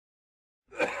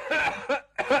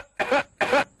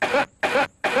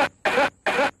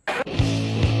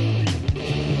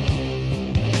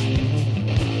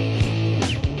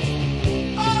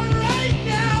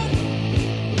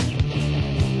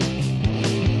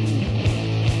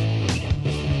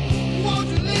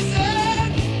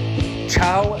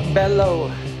Bello.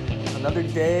 Another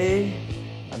day,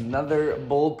 another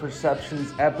Bold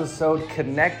Perceptions episode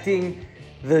connecting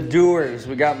the doers.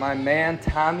 We got my man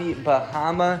Tommy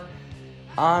Bahama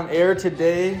on air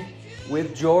today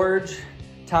with George.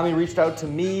 Tommy reached out to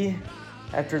me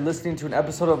after listening to an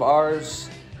episode of ours,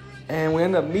 and we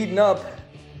ended up meeting up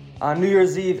on New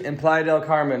Year's Eve in Playa del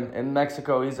Carmen in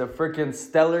Mexico. He's a freaking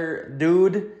stellar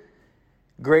dude.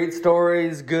 Great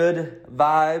stories, good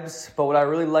vibes. But what I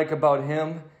really like about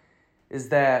him is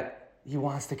that he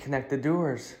wants to connect the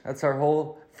doers. That's our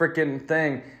whole freaking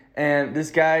thing. And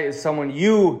this guy is someone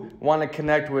you want to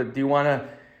connect with. Do you want to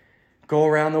go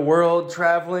around the world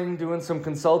traveling, doing some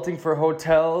consulting for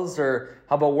hotels? Or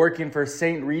how about working for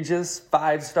St.Regis,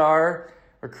 5-star?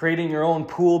 Or creating your own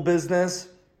pool business?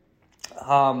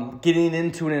 Getting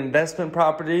into an investment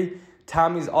property?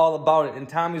 Tommy's all about it, and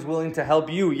Tommy's willing to help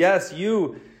you. Yes,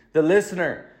 you, the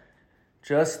listener.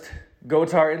 Just go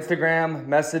to our Instagram,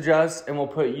 message us, and we'll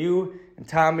put you and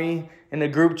Tommy in a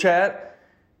group chat.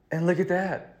 And look at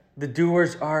that. The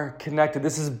doers are connected.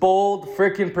 This is Bold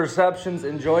Freaking Perceptions.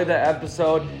 Enjoy the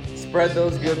episode. Spread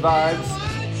those good vibes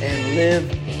and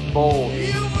live bold.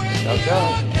 Ciao,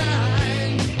 ciao.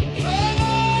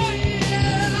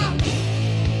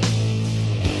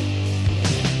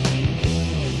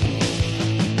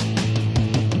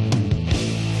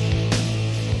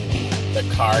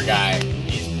 Car guy.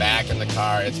 He's back in the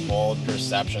car. It's Bold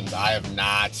Perceptions. I have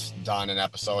not done an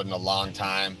episode in a long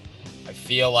time. I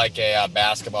feel like a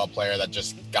basketball player that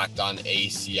just got done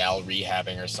ACL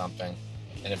rehabbing or something.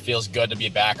 And it feels good to be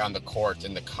back on the court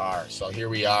in the car. So here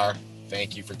we are.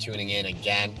 Thank you for tuning in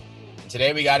again.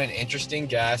 Today we got an interesting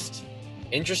guest.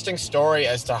 Interesting story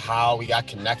as to how we got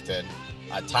connected.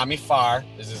 Tommy Farr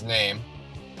is his name.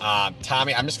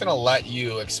 Tommy, I'm just going to let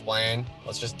you explain.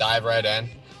 Let's just dive right in.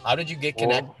 How did you get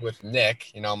connected with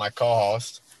Nick, my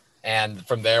co-host? And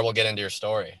from there, we'll get into your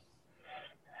story.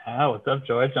 What's up,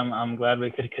 George? I'm glad we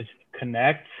could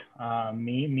connect.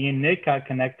 Me and Nick got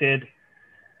connected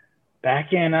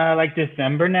back in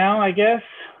December now, I guess.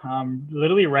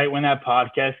 Literally right when that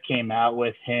podcast came out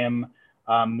with him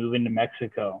moving to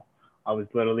Mexico. I was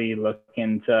literally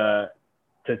looking to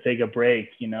take a break.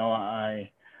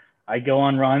 I go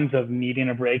on runs of needing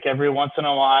a break every once in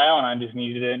a while, and I just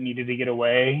needed to get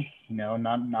away.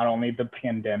 Not only the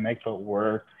pandemic, but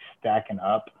work stacking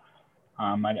up.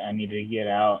 I needed to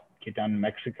get down to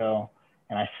Mexico,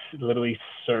 and I literally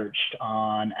searched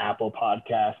on Apple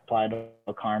Podcasts, Playa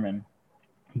del Carmen,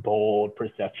 Bold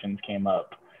Perceptions came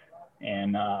up,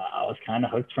 and I was kind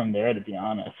of hooked from there, to be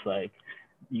honest. Like,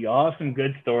 you all have some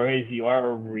good stories. You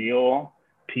are real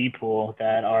people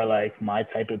that are like my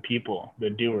type of people, the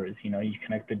doers. You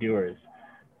connect the doers,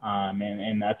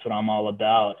 and that's what I'm all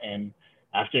about. And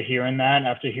after hearing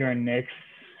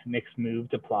Nick's move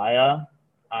to Playa,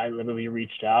 I literally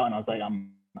reached out and I was like,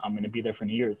 I'm gonna be there for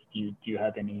New Year's. Do you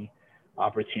have any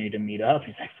opportunity to meet up?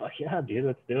 He's like, fuck yeah, dude,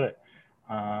 let's do it.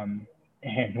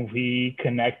 And we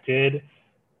connected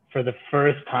for the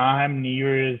first time New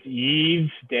Year's Eve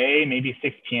day, maybe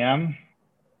 6 p.m.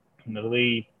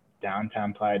 literally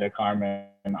downtown Playa del Carmen,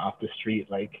 off the street,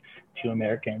 like two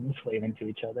Americans waving to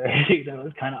each other. That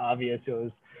was kind of obvious.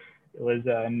 It was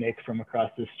Nick from across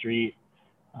the street,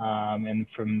 and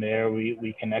from there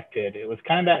we connected. It was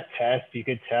kind of that test. You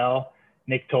could tell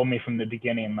Nick told me from the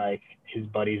beginning, like, his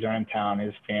buddies are in town,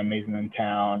 his family's in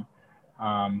town.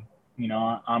 I'm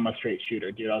a straight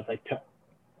shooter, dude. I was like,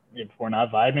 if we're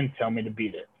not vibing, tell me to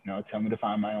beat it. Tell me to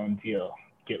find my own deal.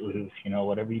 Get loose,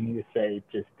 whatever you need to say,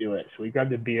 just do it. So we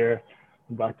grabbed a beer,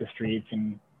 we walked the streets,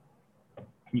 and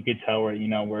you could tell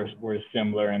we're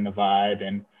similar in the vibe.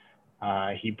 And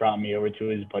he brought me over to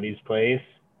his buddy's place,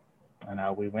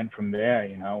 and we went from there.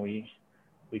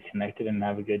 We connected and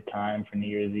have a good time for New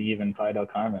Year's Eve in Playa del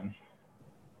Carmen.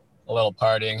 A little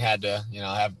partying had to,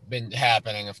 have been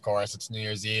happening. Of course, it's New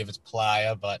Year's Eve, it's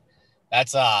Playa, but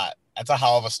that's a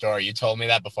hell of a story. You told me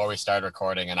that before we started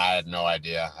recording, and I had no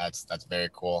idea. That's very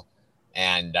cool.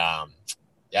 And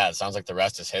it sounds like the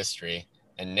rest is history.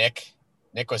 And Nick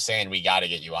was saying we got to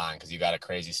get you on because you got a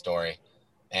crazy story.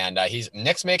 And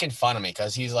Nick's making fun of me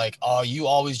because he's like, oh, you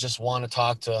always just want to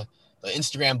talk to the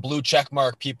Instagram blue check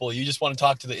mark people. You just want to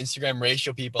talk to the Instagram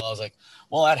ratio people. I was like,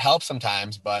 well, that helps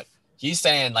sometimes. But he's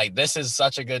saying, like, this is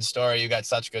such a good story. You got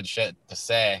such good shit to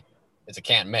say. It's a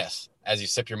can't miss as you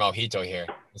sip your mojito here.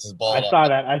 This is bold. I saw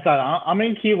that. I'm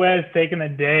in Key West taking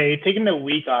the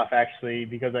week off, actually,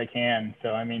 because I can.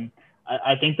 So,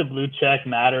 I think the blue check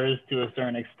matters to a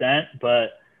certain extent,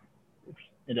 but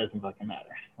it doesn't fucking matter.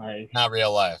 Like, not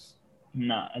real life.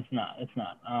 No, it's not.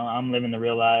 I'm living the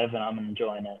real life and I'm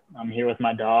enjoying it. I'm here with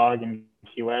my dog in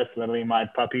Key West, literally my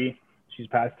puppy. she's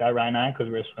passed out right now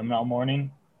because we're swimming all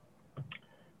morning.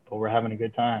 But we're having a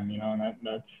good time, you know, and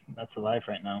that's the life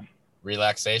right now.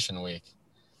 Relaxation week.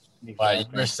 Exactly.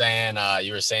 But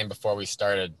you were saying before we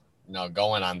started,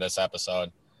 going on this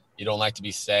episode, you don't like to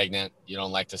be stagnant. You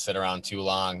don't like to sit around too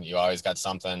long. You always got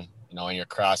something, in your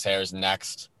crosshairs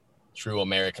next, true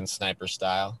American sniper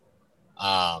style.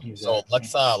 Exactly. So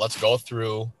let's go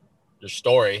through your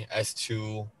story as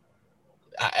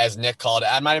Nick called it.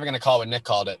 I'm not even going to call it what Nick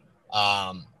called it.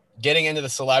 Getting into the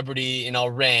celebrity,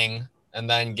 ring, and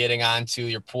then getting onto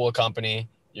your pool company,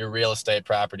 your real estate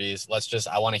properties.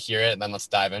 I want to hear it, and then let's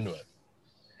dive into it.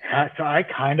 So I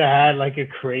kind of had like a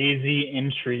crazy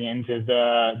entry into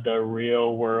the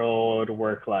real world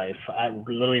work life. I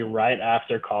literally right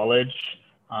after college,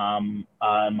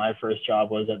 my first job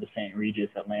was at the St.Regis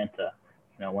Atlanta,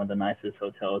 one of the nicest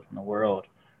hotels in the world.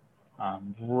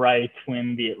 Right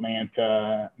when the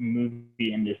Atlanta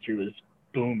movie industry was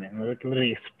booming, it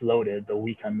literally exploded the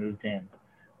week I moved in.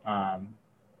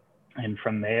 And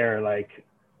from there, like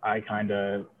I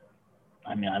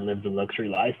lived the luxury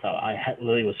lifestyle.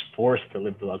 Literally was forced to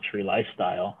live the luxury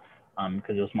lifestyle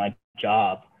because it was my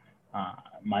job.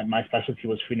 My specialty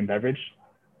was food and beverage.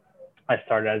 I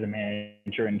started as a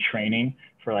manager in training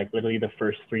for like literally the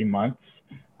first 3 months.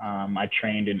 I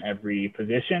trained in every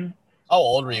position. How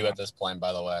old were you at this point,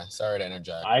 by the way? Sorry to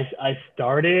interject. I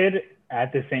started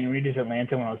at the St.Regis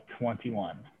Atlanta when I was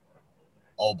 21.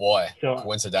 Oh boy, so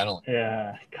coincidentally.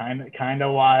 Yeah, kind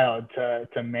of wild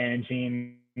to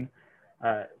managing.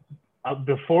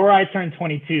 Before I turned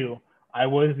 22, I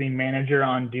was the manager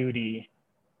on duty,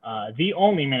 the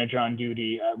only manager on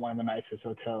duty at one of the nicest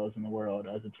hotels in the world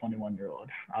as a 21-year-old.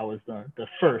 I was the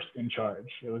first in charge.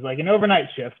 It was like an overnight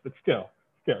shift, but still,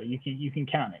 you can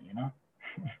count it,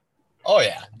 Oh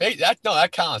yeah,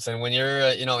 that counts. And when you're,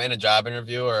 in a job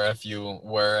interview, or if you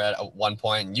were at one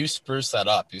point and you spruce that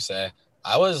up, you say,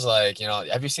 I was like,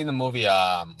 have you seen the movie,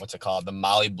 what's it called? The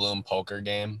Molly Bloom poker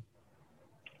game?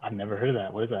 I've never heard of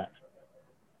that. What is that?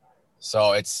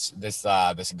 So it's this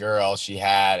girl, she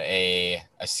had a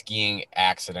skiing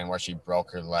accident where she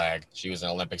broke her leg. She was an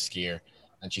Olympic skier,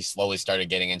 and she slowly started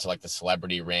getting into like the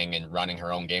celebrity ring and running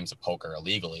her own games of poker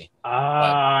illegally.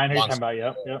 I know you're talking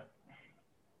about. Yep.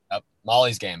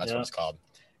 Molly's Game, that's what it's called.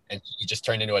 And you just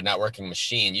turned into a networking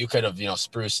machine. You could have,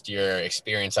 spruced your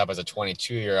experience up as a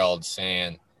 22-year-old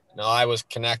saying, I was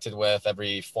connected with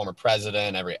every former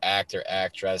president, every actor,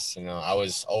 actress, I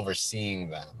was overseeing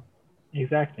them.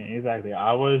 Exactly.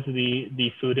 I was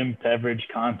the food and beverage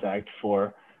contact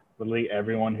for literally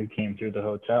everyone who came through the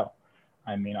hotel.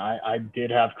 I mean, I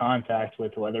did have contact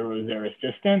with whether it was their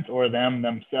assistant or them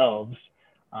themselves.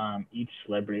 Each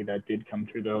celebrity that did come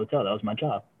through the hotel, that was my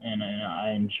job, and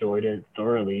I enjoyed it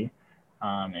thoroughly.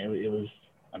 It was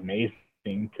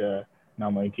amazing to not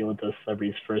only deal with those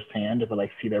celebrities firsthand, but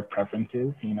like see their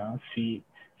preferences, see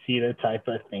the type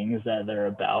of things that they're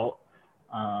about,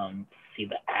 see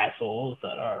the assholes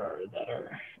that are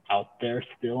out there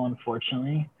still,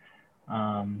 unfortunately.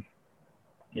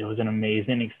 It was an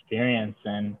amazing experience,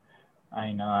 and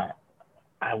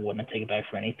I wouldn't take it back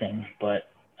for anything, but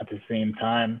at the same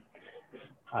time,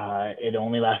 it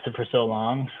only lasted for so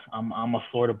long. I'm a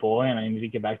Florida boy, and I need to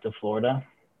get back to Florida.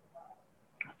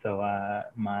 So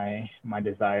my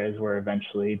desires were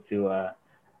eventually to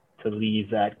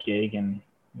leave that gig and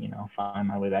find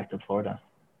my way back to Florida.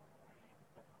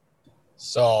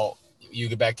 So you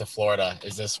get back to Florida.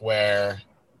 Is this where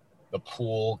the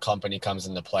pool company comes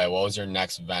into play? What was your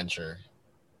next venture?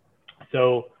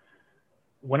 So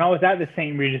when I was at the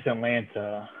St.Regis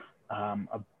Atlanta,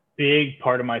 a big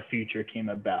part of my future came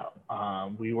about.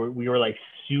 We were like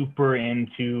super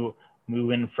into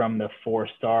moving from the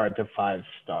 4-star to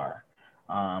 5-star.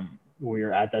 We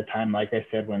were at that time, like I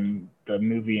said, when the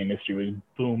movie industry was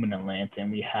booming in Atlanta,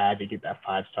 and we had to get that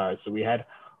 5 stars. So we had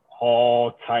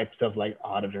all types of like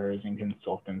auditors and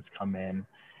consultants come in,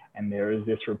 and there was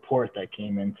this report that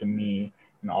came into me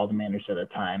and all the managers at the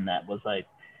time that was like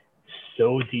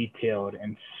so detailed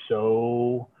and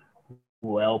so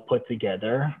well put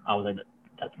together. I was like,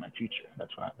 that's my future.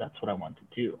 That's what I want to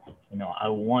do. I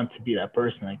want to be that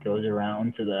person that goes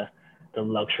around to the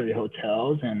luxury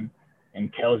hotels and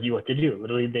tells you what to do.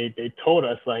 Literally, they told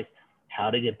us like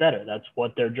how to get better. That's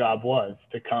what their job was,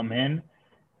 to come in,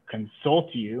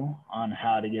 consult you on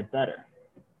how to get better.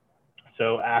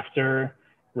 So after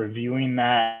reviewing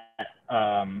that,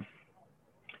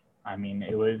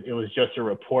 it was just a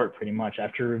report pretty much.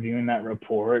 After reviewing that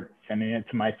report, sending it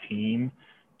to my team,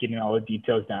 getting all the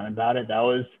details down about it, that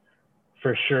was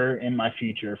for sure in my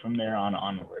future from there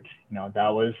onward. That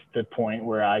was the point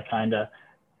where I kind of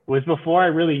was before I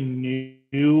really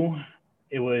knew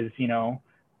it was, you know,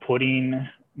 putting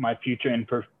my future in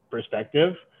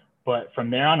perspective. But from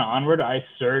there on onward, I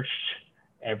searched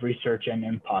every search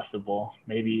engine possible,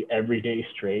 maybe every day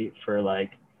straight for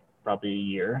like probably a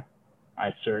year.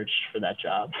 I searched for that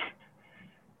job.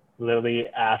 Literally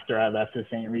after I left the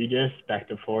St. Regis back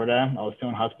to Florida, I was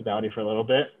doing hospitality for a little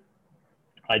bit.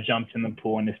 I jumped in the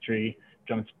pool industry,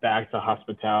 jumped back to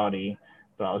hospitality,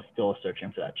 but I was still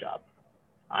searching for that job.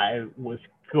 I was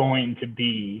going to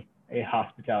be a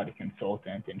hospitality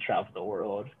consultant and travel the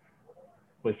world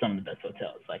with some of the best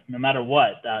hotels. Like no matter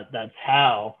what, that's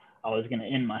how I was going to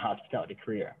end my hospitality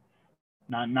career.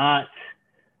 Not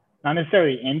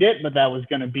necessarily end it, but that was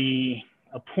going to be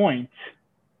a point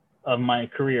of my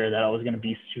career that I was going to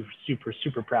be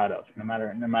super proud of, no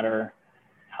matter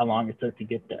how long it took to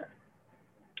get there.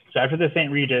 So after the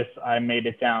St. Regis, I made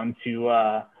it down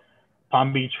to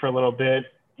Palm Beach for a little bit.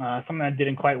 Something that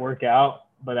didn't quite work out,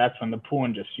 but that's when the pool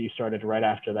industry started right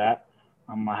after that.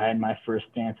 I had my first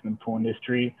dance in the pool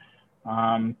industry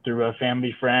through a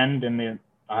family friend in the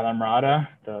Islamorada,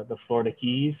 the Florida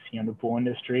Keys, you know, the pool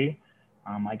industry.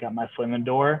 I got my foot in the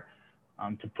door.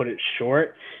 To put it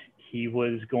short, he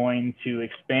was going to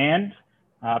expand,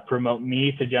 promote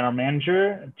me to general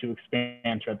manager, to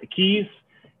expand throughout the Keys.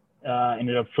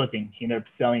 Ended up flipping. He ended up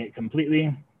selling it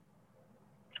completely,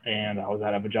 and I was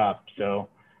out of a job. So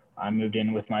I moved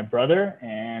in with my brother,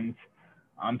 and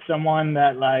I'm someone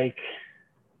that like,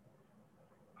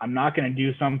 I'm not going to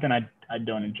do something I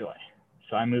don't enjoy.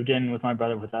 So I moved in with my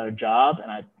brother without a job,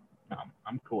 and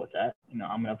I'm cool with that. You know,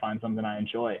 I'm going to find something I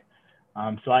enjoy.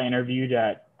 So I interviewed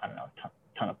at, I don't know,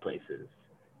 ton of places.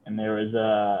 And there was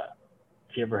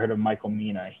if you ever heard of Michael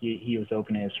Mina, he was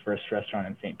opening his first restaurant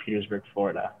in St. Petersburg,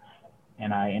 Florida.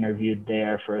 And I interviewed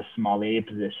there for a sommelier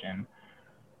position.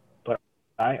 But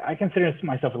I consider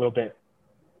myself a little bit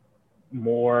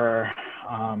more,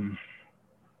 I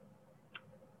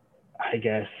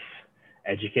guess,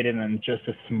 educated than just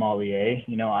a sommelier.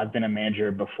 You know, I've been a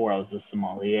manager before I was a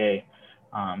sommelier.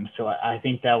 So I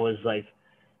think that was like,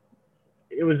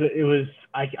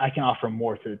 I can offer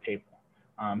more to the table.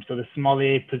 So the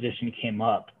sommelier position came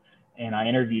up and I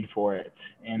interviewed for it,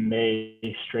 and they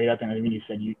straight up and immediately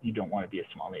said, you don't want to be a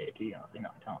sommelier, do you? I was like, no,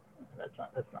 don't. That's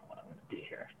not what I want to be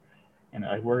here. And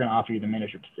we're going to offer you the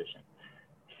manager position.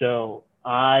 So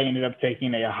I ended up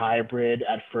taking a hybrid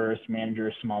at first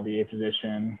manager sommelier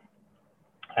position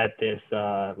at this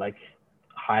like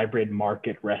hybrid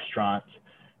market restaurant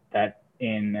that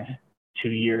in 2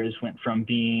 years went from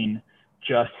being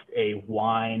just a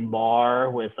wine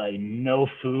bar with like no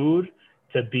food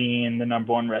to being the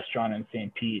 #1 restaurant in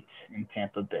St. Pete in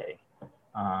Tampa Bay.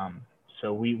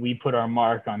 So we put our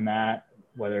mark on that,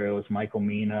 whether it was Michael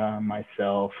Mina,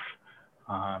 myself,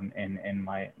 and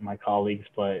my colleagues,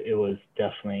 but it was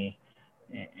definitely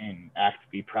an act to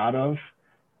be proud of.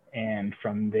 And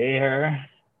from there,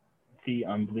 the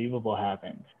unbelievable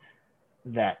happened.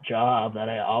 That job that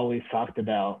I always talked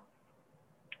about,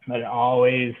 that I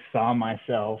always saw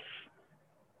myself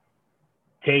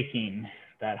taking,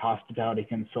 that hospitality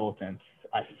consultant,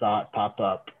 I saw it pop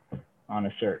up on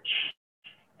a search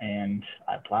and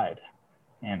I applied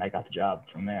and I got the job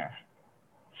from there.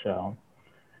 So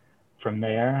from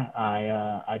there,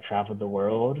 I traveled the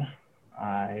world.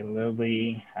 I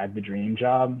literally had the dream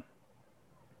job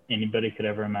anybody could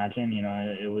ever imagine. You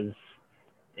know, it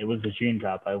was a dream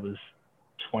job. I was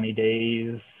 20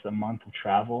 days a month of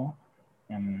travel,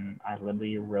 and I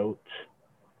literally wrote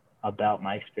about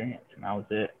my experience, and that was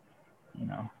it. You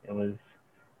know, it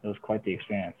was quite the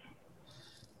experience.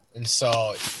 And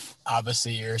so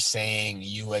obviously you're saying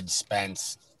you had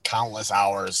spent countless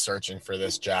hours searching for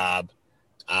this job.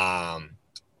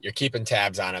 You're keeping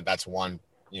tabs on it. That's one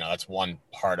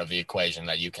part of the equation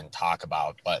that you can talk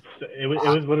about, but it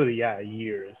was literally,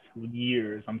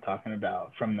 years I'm talking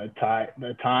about, from the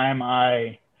time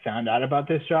I found out about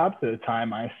this job to the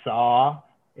time I saw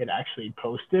it actually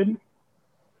posted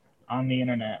on the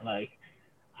internet. Like,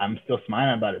 I'm still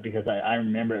smiling about it because I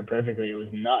remember it perfectly. It was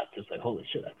nuts. It's like, holy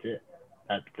shit, that's it.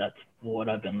 That's what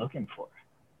I've been looking for.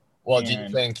 Well, do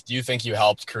you think you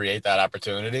helped create that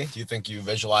opportunity? Do you think you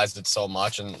visualized it so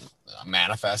much and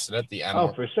manifested it?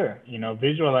 Oh, for sure. You know,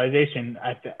 visualization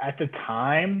at the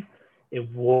time, it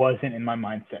wasn't in my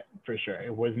mindset, for sure.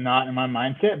 It was not in my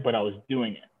mindset, but I was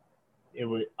doing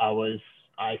it.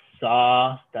 I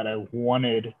saw that I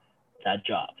wanted that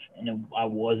job, and I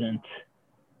wasn't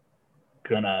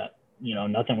gonna,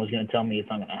 nothing was gonna tell me it's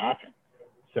not gonna happen.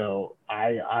 So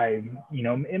I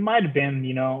it might have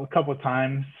been, a couple of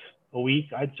times a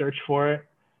week I'd search for it.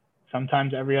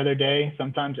 Sometimes every other day,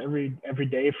 sometimes every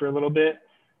day for a little bit,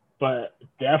 but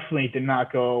definitely did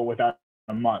not go without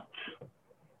a month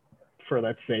for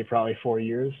let's say probably 4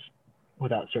 years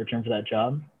without searching for that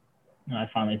job. And I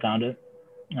finally found it,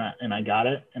 and I got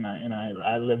it, and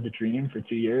I lived the dream for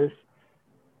 2 years,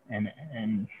 and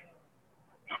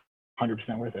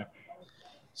 100% worth it.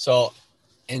 So,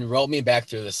 and roll me back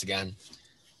through this again.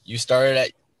 You started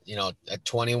at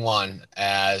 21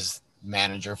 as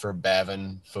manager for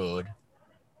Bevan Food,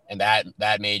 and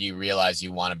that made you realize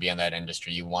you want to be in that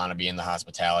industry. You want to be in the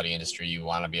hospitality industry. You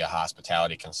want to be a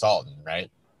hospitality consultant,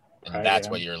 right? And that's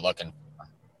what you're looking for.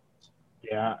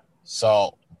 Yeah.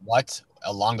 So what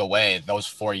along the way, those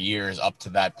 4 years up to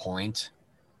that point,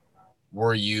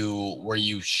 were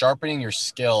you sharpening your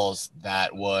skills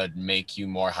that would make you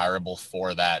more hireable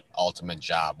for that ultimate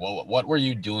job? What were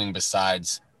you doing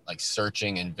besides like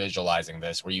searching and visualizing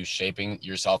this? Were you shaping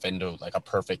yourself into like a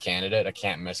perfect candidate, a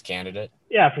can't miss candidate?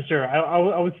 Yeah, for sure. I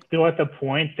was still at the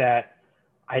point that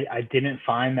I didn't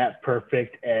find that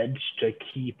perfect edge to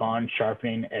keep on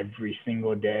sharpening every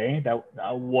single day. That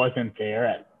I wasn't there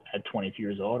at 22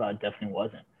 years old. I definitely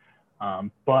wasn't.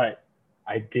 But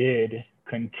I did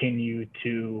continue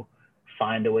to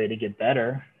find a way to get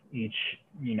better each,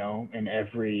 in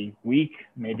every week,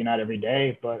 maybe not every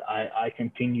day, but I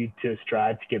continued to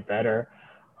strive to get better.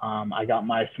 I got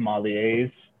my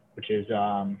sommeliers, which is,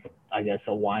 I guess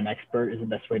a wine expert is the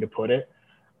best way to put it.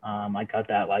 I got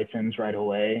that license right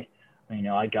away.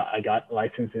 I got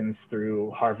licenses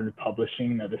through Harvard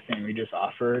Publishing that the St.Regis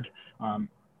offered.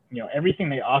 Everything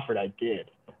they offered, I did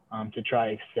to try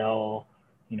excel,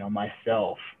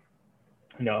 myself.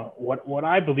 What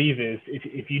I believe is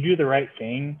if you do the right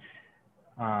thing,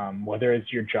 whether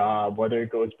it's your job, whether it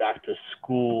goes back to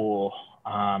school,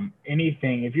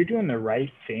 anything, if you're doing the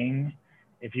right thing,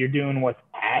 if you're doing what's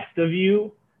asked of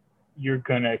you, you're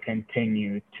going to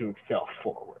continue to excel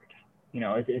forward.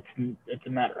 It's a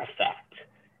matter of fact.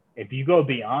 If you go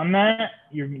beyond that,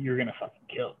 you're going to fucking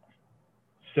kill it.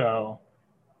 So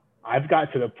I've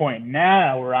got to the point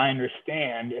now where I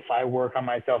understand if I work on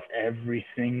myself every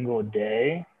single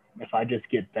day, if I just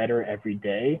get better every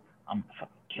day, I'm going to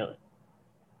fucking kill it.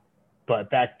 But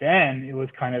back then, it was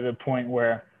kind of the point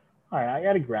where, all right, I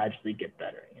got to gradually get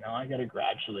better. I got to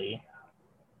gradually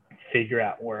figure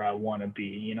out where I want to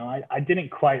be. I didn't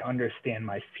quite understand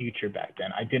my future back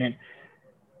then. I didn't,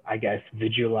 I guess,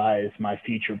 visualize my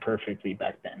future perfectly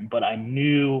back then. But I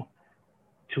knew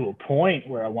to a point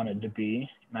where I wanted to be,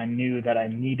 and I knew that I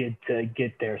needed to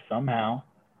get there somehow.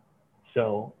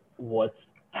 So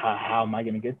how am I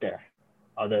going to get there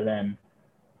other than,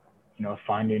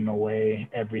 finding a way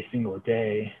every single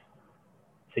day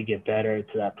to get better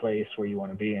to that place where you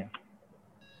want to be in. Have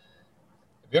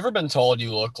you ever been told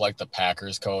you look like the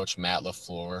Packers coach, Matt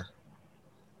LaFleur?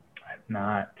 I've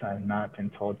not been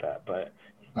told that, but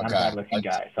he's not a bad looking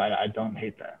guy, so I don't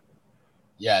hate that.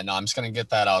 Yeah, no, I'm just going to get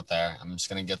that out there.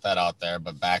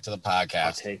 But back to the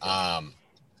podcast.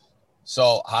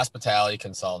 So hospitality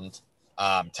consultant,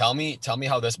 tell me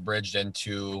how this bridged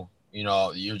into,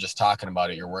 you're just talking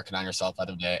about it. You're working on yourself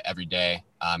every day.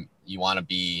 You want to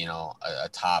be, a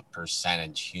top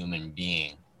percentage human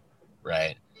being,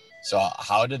 right? So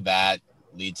how did that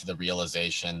lead to the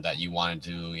realization that you wanted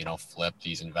to, flip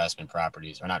these investment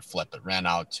properties, or not flip, but rent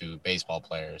out to baseball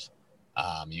players?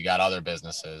 You got other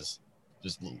businesses.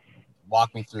 Just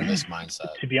walk me through this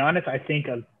mindset. To be honest, I think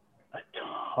a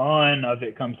ton of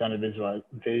it comes down to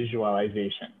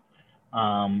visualization.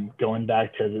 Going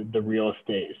back to the real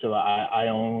estate. So I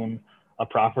own a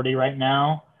property right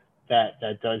now that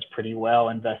does pretty well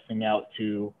investing out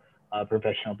to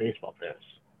professional baseball players.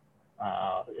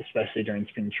 Especially during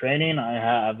spring training, I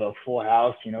have a full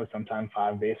house, sometimes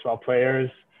 5 baseball players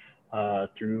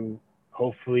through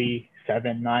hopefully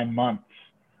 7-9 months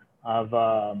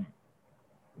of,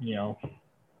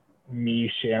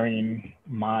 me sharing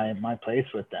my place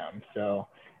with them. So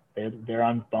they're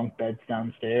on bunk beds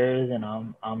downstairs, and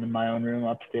I'm in my own room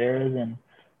upstairs, and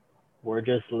we're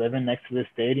just living next to the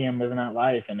stadium, living that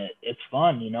life, and it's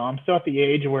fun. I'm still at the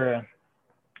age where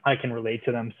I can relate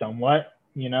to them somewhat.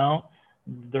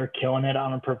 They're killing it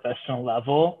on a professional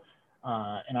level,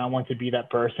 and I want to be that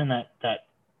person that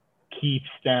keeps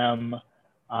them,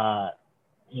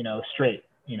 straight.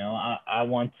 I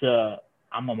want to.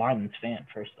 I'm a Marlins fan,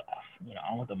 first off.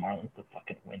 I want the Marlins to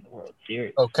fucking win the World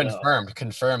Series. Oh, confirmed.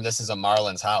 This is a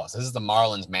Marlins house. This is the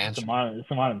Marlins mansion. This is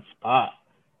the Marlins spot.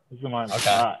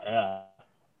 Spot, yeah.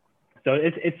 So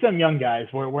it's some young guys.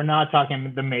 We're not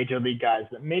talking the major league guys.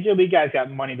 The major league guys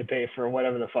got money to pay for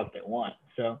whatever the fuck they want.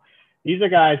 So these are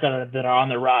guys that are on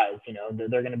the rise. They're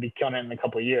going to be killing it in a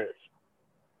couple of years.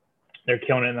 They're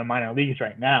killing it in the minor leagues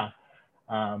right now.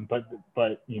 But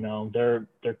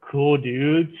they're cool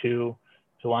dudes who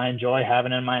I enjoy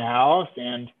having in my house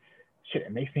and shit,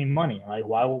 it makes me money. Like,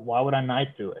 why would I not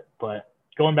do it? But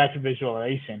going back to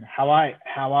visualization, how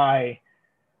I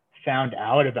found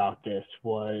out about this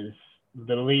was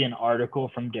literally an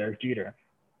article from Derek Jeter.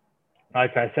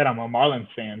 Like I said, I'm a Marlins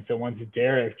fan. So once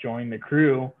Derek joined the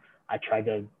crew, I tried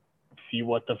to see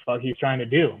what the fuck he's trying to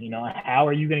do. You know, how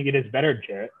are you going to get us better,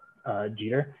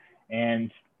 Jeter?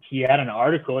 And he had an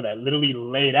article that literally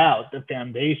laid out the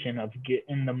foundation of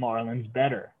getting the Marlins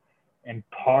better. And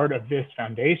part of this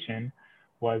foundation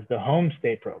was the home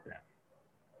stay program,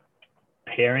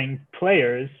 pairing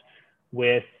players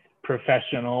with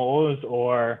professionals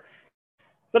or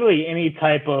literally any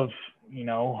type of, you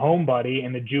know, home buddy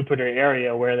in the Jupiter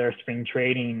area where their spring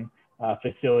training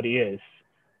facility is.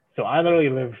 So I literally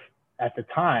live, at the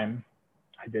time,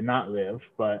 I did not live,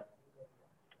 but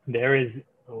there is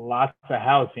lots of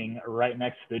housing right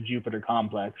next to the Jupiter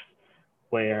complex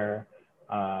where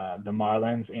the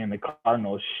Marlins and the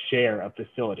Cardinals share a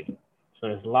facility. So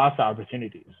there's lots of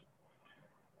opportunities.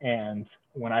 And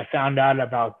when I found out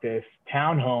about this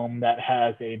townhome that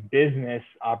has a business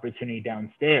opportunity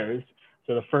downstairs,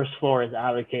 so the first floor is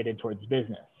allocated towards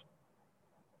business.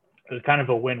 It was kind of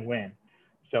a win-win.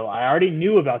 So I already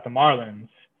knew about the Marlins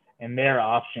and their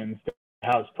options to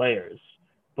house players.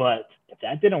 But if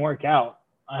that didn't work out,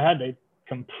 I had the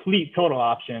complete total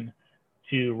option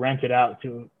to rent it out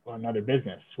to another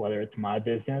business, whether it's my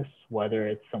business, whether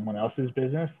it's someone else's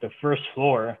business. The first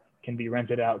floor can be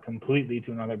rented out completely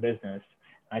to another business.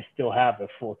 I still have a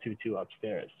full 2-2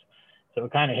 upstairs. So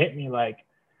it kind of hit me like,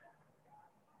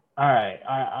 all right,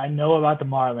 I know about the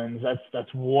Marlins. That's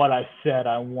what I said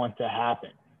I want to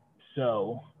happen.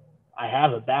 So I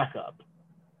have a backup.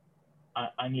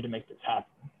 I need to make this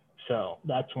happen. So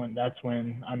that's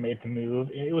when I made the move.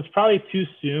 It was probably too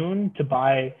soon to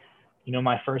buy, you know,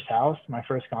 my first house, my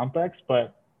first complex,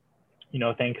 but, you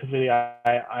know, thankfully I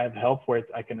have help where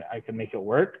I can make it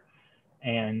work,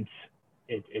 and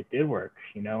it did work.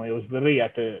 You know, it was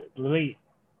literally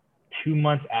 2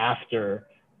 months after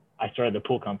I started the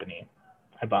pool company,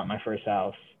 I bought my first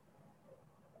house.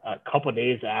 A couple of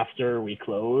days after we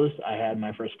closed, I had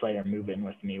my first player move in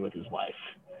with me with his wife.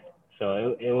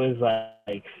 So it was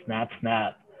like snap,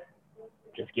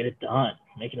 just get it done,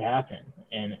 make it happen.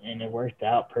 And it worked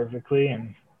out perfectly.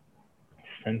 And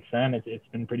since then, it's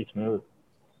been pretty smooth.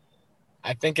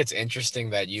 I think it's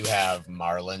interesting that you have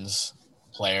Marlins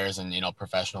players and, you know,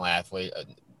 professional athletes,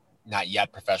 not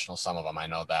yet professional, some of them, I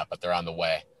know that, but they're on the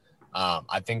way.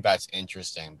 I think that's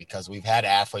interesting because we've had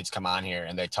athletes come on here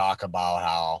and they talk about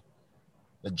how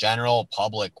the general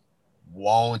public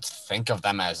won't think of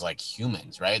them as like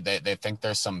humans, right? They think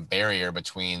there's some barrier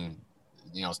between,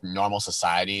 you know, normal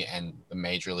society and the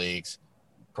major leagues,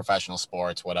 professional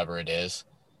sports, whatever it is.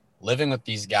 Living with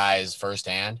these guys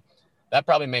firsthand, that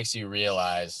probably makes you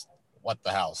realize, what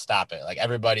the hell, stop it. Like,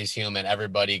 everybody's human.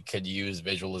 Everybody could use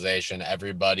visualization.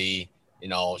 Everybody, you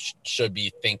know, should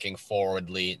be thinking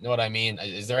forwardly. You know what I mean?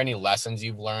 Is there any lessons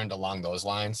you've learned along those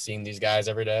lines, seeing these guys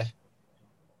every day?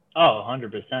 Oh,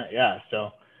 100%. Yeah.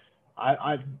 So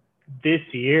I this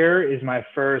year is my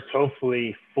first,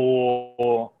 hopefully,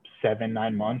 full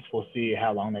 7-9 months. We'll see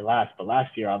how long they last. But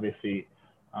last year, obviously,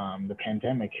 the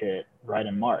pandemic hit right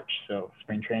in March. So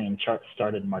spring training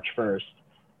started March 1st.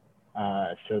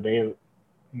 So they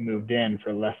moved in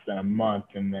for less than a month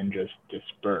and then just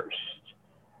dispersed.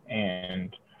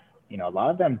 And, you know, a lot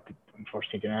of them,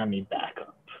 unfortunately, didn't have any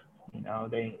backup. You know,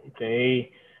 the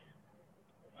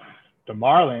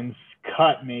Marlins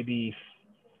cut maybe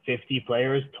 50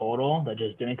 players total that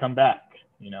just didn't come back.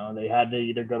 You know, they had to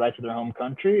either go back to their home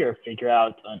country or figure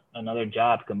out another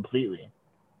job completely.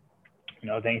 You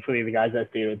know, thankfully, the guys that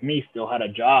stayed with me still had a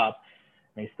job.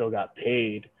 And they still got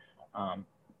paid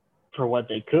for what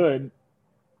they could.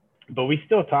 But we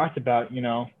still talked about, you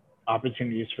know,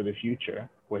 opportunities for the future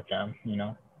with them. You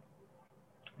know,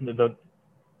 the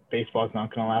baseball is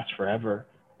not going to last forever.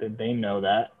 They know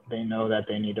that. They know that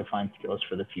they need to find skills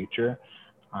for the future.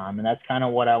 And that's kind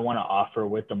of what I want to offer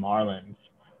with the Marlins.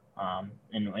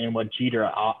 And what Jeter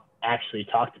actually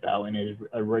talked about in his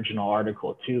original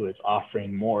article too, is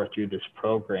offering more through this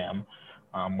program,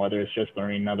 whether it's just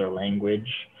learning another language,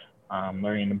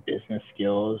 learning business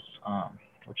skills,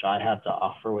 which I have to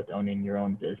offer with owning your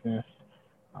own business.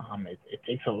 It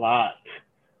takes a lot,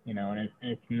 you know, and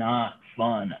it's not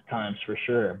fun at times for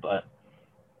sure, but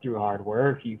through hard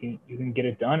work, you can get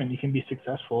it done and you can be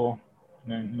successful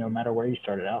no matter where you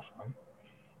started out from.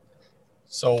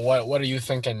 So what are you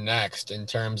thinking next in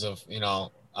terms of, you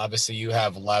know, obviously you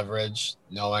have leverage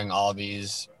knowing all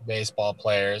these baseball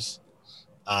players.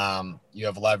 You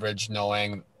have leverage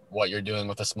knowing what you're doing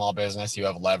with a small business. You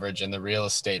have leverage in the real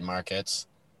estate markets.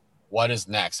 what is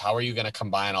next? How are you going to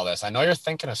combine all this? I know you're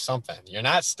thinking of something. You're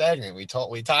not stagnant. We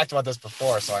talked about this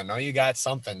before, so I know you got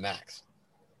something next.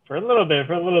 For a little bit.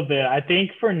 I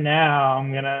think for now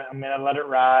I'm gonna let it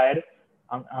ride.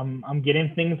 I'm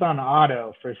getting things on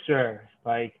auto for sure.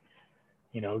 Like,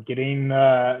 getting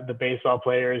the baseball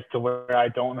players to where I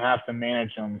don't have to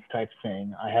manage them type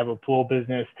thing. I have a pool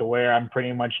business to where I'm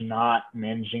pretty much not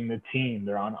managing the team.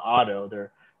 They're on auto.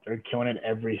 They're killing it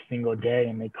every single day,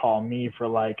 and they call me for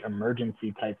like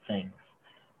emergency type things.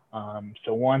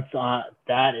 So once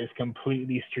that is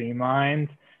completely streamlined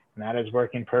and that is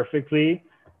working perfectly,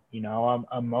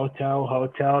 a motel,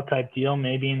 hotel type deal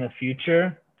maybe in the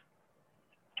future.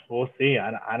 We'll see.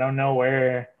 I don't know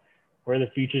where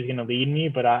the future is going to lead me,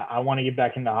 but I want to get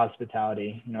back into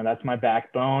hospitality. That's my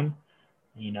backbone,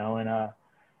 in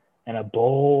a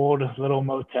bold little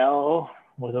motel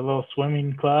with a little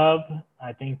swimming club.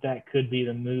 I think that could be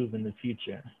the move in the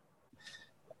future.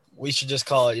 We should just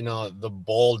call it, the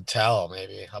Bold Tell,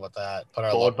 maybe. How about that? Put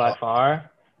our Bold by far.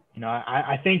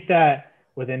 I think that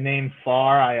with the name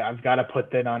Far, I've got to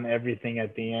put that on everything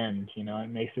at the end. It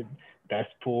makes it best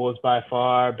pools by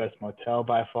far, best motel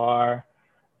by far,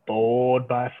 bold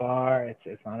by far.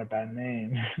 It's not a bad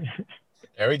name.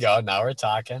 There we go. Now we're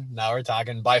talking.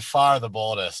 By far the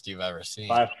boldest you've ever seen.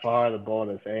 By far the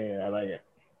boldest. Hey, I like it.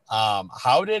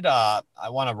 How did I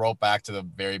want to rope back to the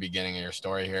very beginning of your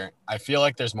story here. I feel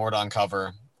like there's more to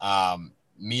uncover.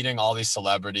 Meeting all these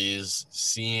celebrities,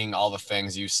 seeing all the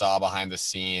things you saw behind the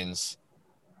scenes.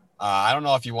 I don't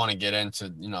know if you want to get into,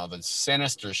 the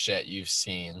sinister shit you've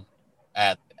seen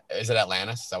is it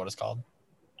Atlanta? Is that what it's called?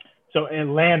 So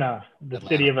Atlanta,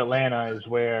 city of Atlanta is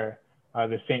where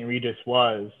the St.Regis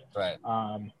was. Right.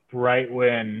 Right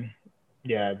when,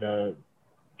 the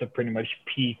pretty much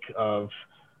peak of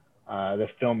the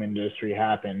film industry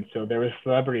happened. So there were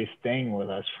celebrities staying with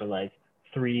us for like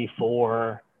 3,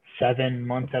 4, 7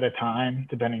 months at a time,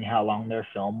 depending how long their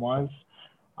film was.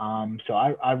 So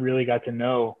I really got to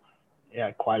know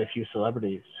quite a few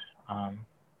celebrities.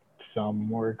 Some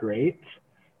were great,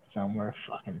 some were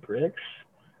fucking bricks,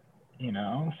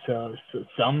 so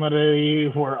some literally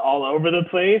were all over the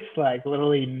place, like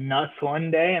literally nuts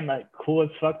one day and like cool as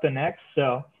fuck the next.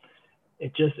 So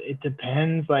it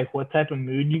depends like what type of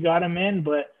mood you got them in,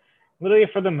 but literally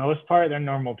for the most part, they're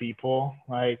normal people.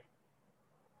 Like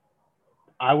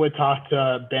I would talk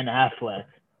to Ben Affleck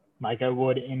like I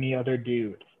would any other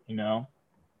dude, I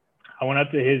went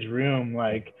up to his room,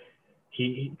 like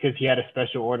because he had a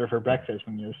special order for breakfast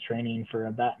when he was training for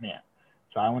a Batman.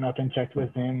 So I went up and checked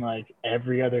with him like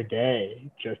every other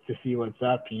day just to see what's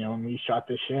up, and we shot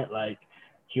the shit. Like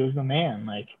he was the man.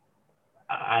 Like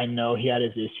I know he had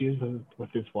his issues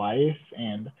with his wife,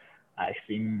 and I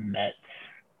actually met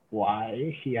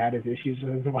why he had his issues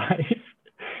with his wife.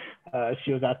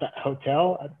 She was at that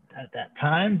hotel at that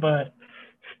time, but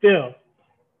still,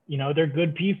 they're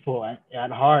good people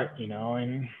at heart,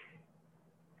 and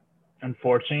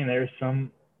unfortunately there's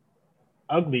some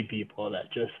ugly people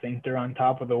that just think they're on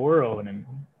top of the world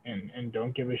and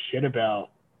don't give a shit about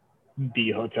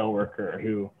the hotel worker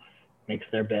who makes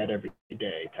their bed every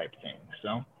day type thing.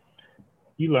 So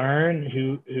you learn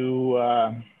who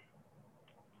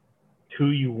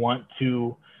you want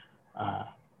to,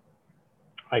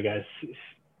 I guess,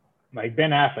 like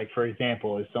Ben Affleck, for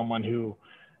example, is someone who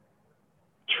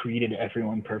treated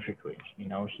everyone perfectly.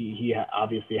 He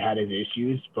obviously had his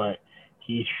issues, but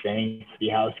he thanked the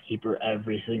housekeeper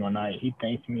every single night. He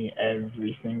thanked me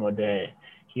every single day.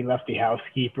 He left the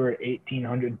housekeeper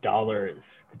 $1,800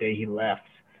 the day he left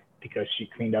because she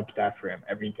cleaned up after him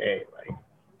every day. Like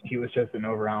he was just an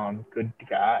all-around good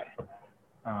guy.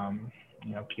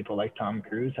 People like Tom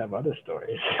Cruise have other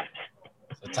stories.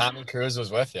 So Tom Cruise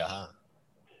was with you, huh?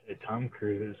 Tom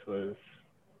Cruise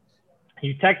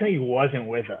he technically wasn't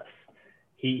with us.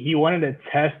 He wanted to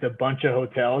test a bunch of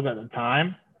hotels at the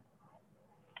time.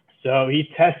 So he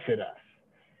tested us.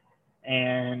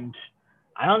 And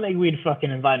I don't think we'd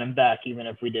fucking invite him back even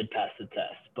if we did pass the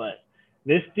test. But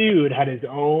this dude had his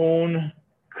own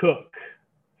cook.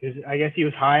 I guess he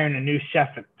was hiring a new chef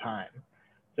at the time.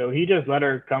 So he just let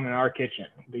her come in our kitchen,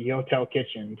 the hotel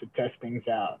kitchen, to test things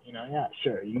out. Yeah,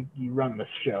 sure, you run the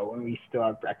show and we still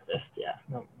have breakfast. Yeah,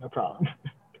 no problem.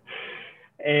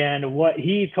 And what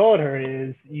he told her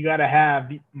is, you got to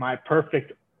have my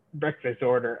perfect breakfast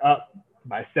order up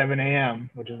by 7 a.m.,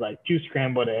 which is like 2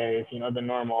 scrambled eggs, the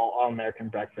normal all-American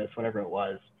breakfast, whatever it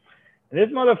was. And this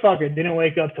motherfucker didn't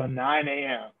wake up till 9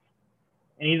 a.m.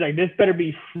 And he's like, this better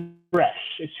be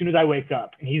fresh as soon as I wake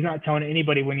up. And he's not telling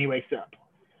anybody when he wakes up.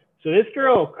 So this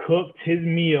girl cooked his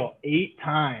meal 8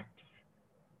 times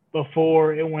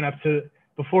before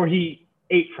he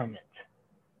ate from it.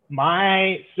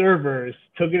 My servers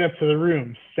took it up to the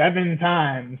room 7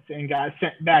 times and got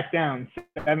sent back down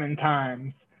 7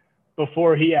 times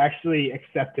before he actually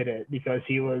accepted it because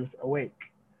he was awake.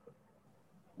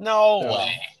 No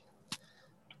way.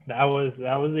 That was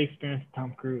the experience of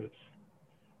Tom Cruise.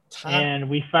 And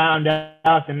we found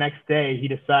out the next day he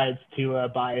decides to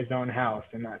buy his own house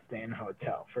and not stay in a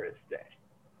hotel for his stay.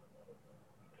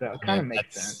 So it kind of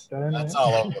makes sense, doesn't it? That's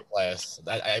all over the place.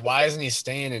 Why isn't he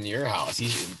staying in your house?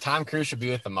 Tom Cruise should be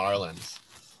with the Marlins.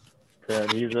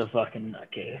 Dude, he's a fucking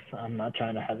nutcase. I'm not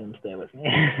trying to have him stay with me.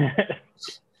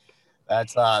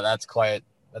 That's quite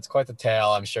the tale.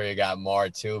 I'm sure you got more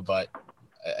too, but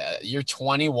you're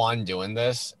 21 doing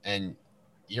this, and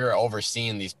you're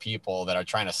overseeing these people that are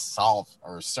trying to solve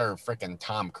or serve freaking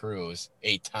Tom Cruise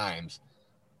 8 times.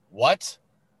 What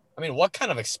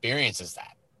kind of experience is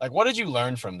that? Like, what did you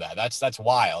learn from that? That's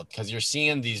wild, because you're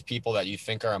seeing these people that you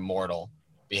think are immortal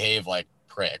behave like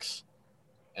pricks.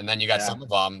 And then you got some of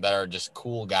them that are just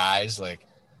cool guys. Like,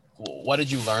 what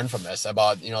did you learn from this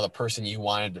about, the person you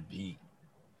wanted to be?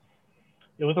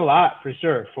 It was a lot, for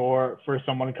sure. For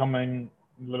someone coming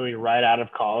literally right out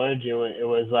of college, it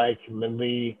was like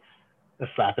literally a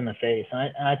slap in the face.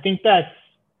 And I think that's,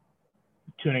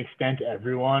 to an extent,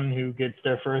 everyone who gets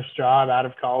their first job out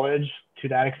of college, to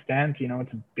that extent,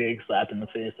 it's a big slap in the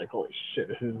face. Like, holy shit,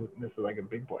 this is like a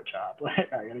big boy job.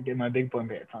 Like, I gotta get my big boy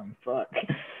pants on. Fuck.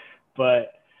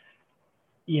 But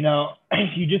you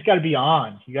just got to be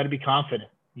on. You got to be confident.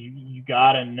 You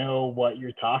got to know what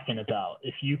you're talking about.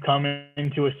 If you come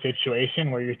into a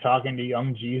situation where you're talking to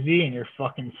young Jeezy and you're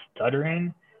fucking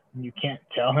stuttering and you can't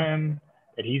tell him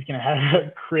that he's going to have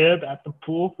a crib at the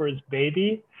pool for his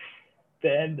baby,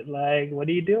 then, like, what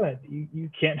are you doing? You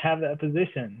can't have that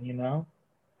position,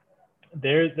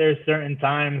 There's certain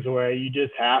times where you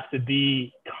just have to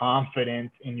be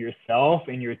confident in yourself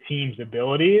and your team's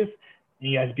abilities, and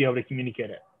you have to be able to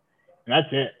communicate it. And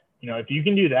that's it. If you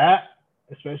can do that,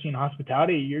 especially in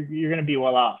hospitality, you're going to be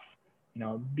well off.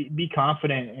 Be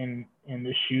confident in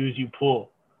the shoes you pull.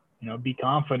 Be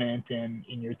confident in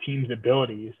your team's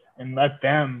abilities, and let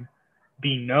them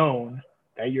be known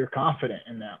that you're confident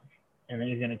in them, and then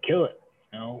you're going to kill it.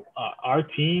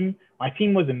 My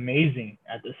team was amazing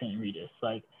at the St. Regis.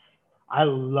 Like, I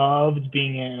loved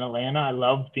being in Atlanta. I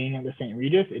loved being at the St.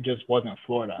 Regis. It just wasn't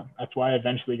Florida. That's why I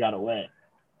eventually got away.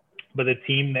 But the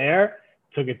team there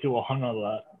took it to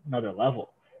another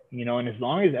level, and as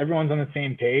long as everyone's on the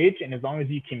same page, and as long as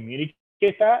you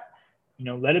communicate that,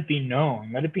 let it be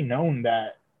known. Let it be known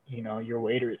that, your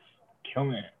waiter is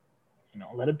killing it.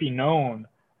 Let it be known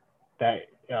that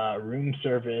room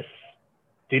service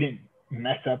didn't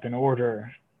mess up an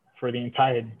order for the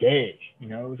entire day. It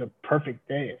was a perfect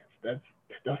day. That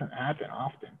doesn't happen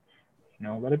often.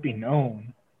 Let it be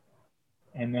known,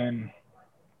 and then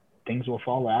things will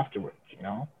follow afterwards.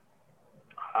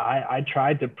 I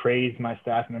tried to praise my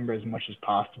staff member as much as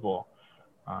possible.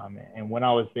 And when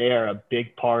I was there, a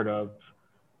big part of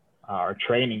our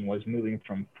training was moving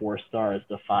from 4 stars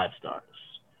to 5 stars.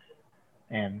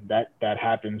 And that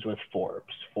happens with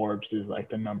Forbes. Forbes is like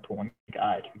the #1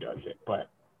 guide who does it. But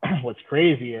what's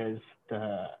crazy is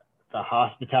the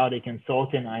hospitality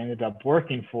consultant I ended up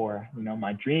working for,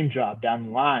 my dream job down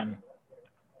the line,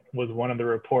 was one of the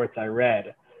reports I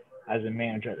read as a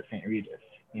manager at the St. Regis.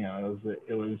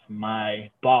 It was my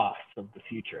boss of the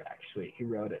future, actually. He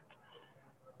wrote it.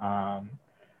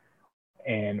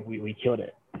 And we killed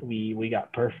it. We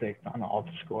got perfect on all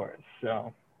the scores.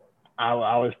 So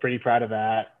I was pretty proud of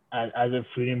that. As a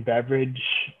food and beverage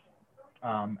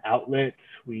outlet,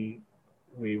 we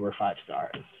were 5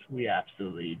 stars. We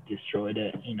absolutely destroyed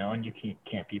it, and you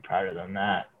can't be prouder than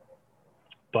that.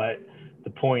 But the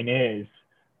point is,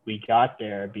 we got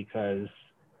there because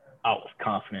I was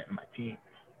confident in my team,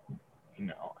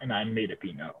 and I made it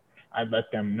be known. I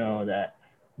let them know that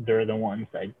they're the ones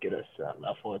that get us to that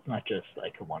level. It's not just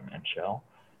like a one-man show.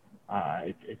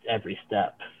 It's every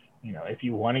step. If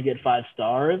you want to get 5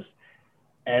 stars,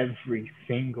 every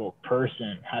single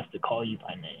person has to call you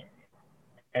by name.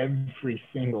 Every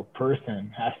single person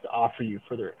has to offer you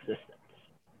further existence.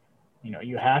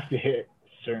 You have to hit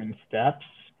certain steps,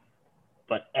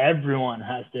 but everyone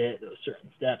has to hit those certain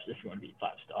steps if you want to be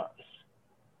 5 stars.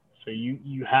 So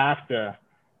you have to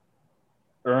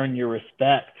earn your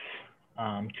respect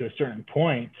to a certain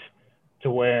point,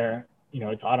 to where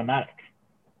it's automatic.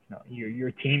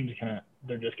 Your team's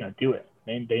they're just gonna do it.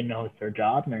 They know it's their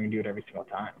job, and they're gonna do it every single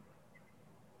time.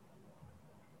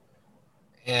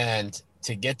 And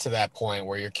to get to that point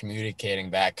where you're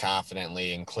communicating that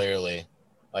confidently and clearly,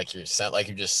 like you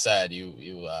just said,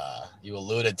 you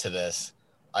alluded to this.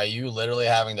 are you literally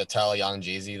having to tell young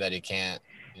Jeezy that he can't,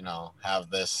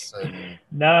 have this certain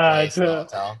place in the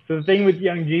hotel? So the thing with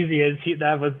Young Jeezy is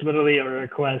that was literally a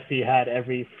request he had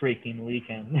every freaking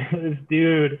weekend. This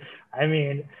dude, I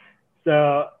mean,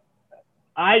 so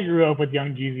I grew up with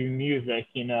Young Jeezy's music,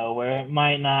 where it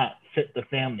might not fit the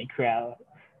family crowd.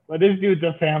 But this dude's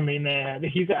a family man.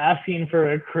 He's asking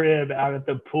for a crib out at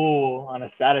the pool on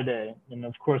a Saturday. And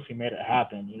of course he made it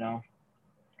happen,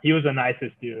 He was the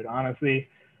nicest dude, honestly.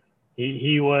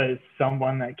 He was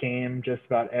someone that came just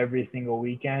about every single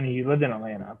weekend. He lived in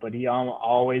Atlanta, but he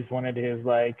always wanted his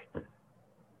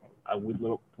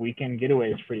weekend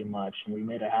getaways pretty much, and we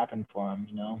made it happen for him.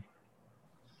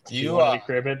 Do you want a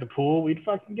crib at the pool? We'd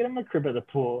fucking get him a crib at the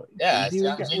pool. Yeah, we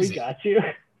got you.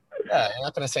 Yeah, you're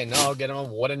not gonna say no. Get him a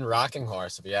wooden rocking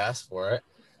horse if you ask for it.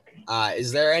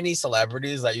 Is there any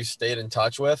celebrities that you stayed in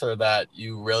touch with, or that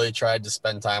you really tried to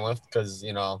spend time with because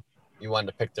you wanted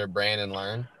to pick their brain and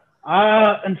learn?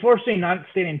 Unfortunately, not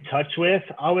staying in touch with.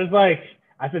 I was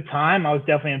at the time, I was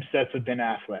definitely obsessed with Ben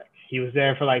Affleck. He was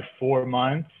there for 4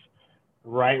 months,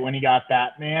 right when he got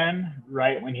Batman,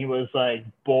 right when he was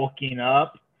bulking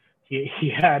up.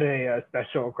 He had a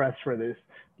special request for this,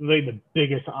 the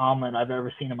biggest omelet I've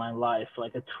ever seen in my life,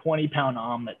 a 20-pound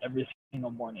omelet every single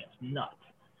morning. It's nuts.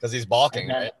 Because he's bulking,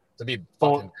 right? To be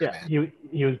fucking yeah,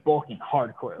 he was bulking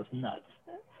hardcore. It was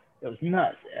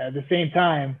nuts. At the same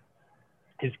time,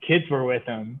 his kids were with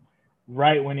him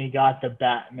right when he got the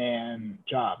Batman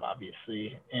job,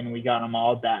 obviously. And we got him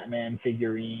all Batman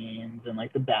figurines and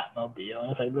the Batmobile.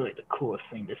 And it was really the coolest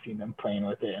thing to see them playing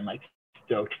with it and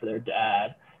stoked for their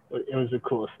dad. It was the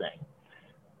coolest thing.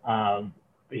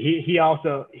 He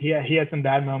also had some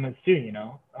bad moments too,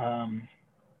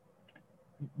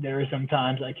 there were some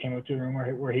times I came up to a room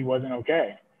where he wasn't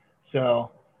okay.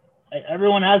 So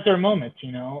everyone has their moments,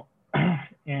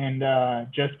 and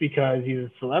just because he's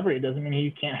a celebrity doesn't mean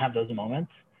he can't have those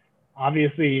moments.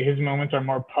 Obviously, his moments are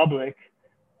more public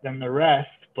than the rest,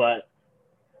 but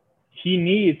he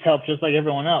needs help just like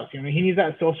everyone else. He needs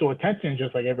that social attention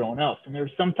just like everyone else. And there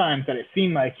were some times that it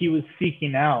seemed like he was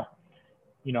seeking out,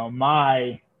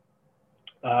 my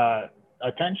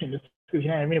attention just because he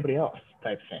didn't have anybody else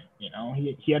type thing.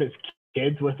 He had his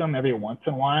kids with him every once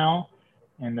in a while,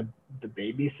 and the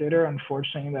babysitter,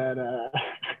 unfortunately,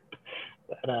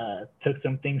 that took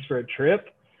some things for a trip,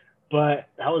 but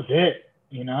that was it.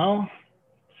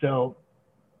 So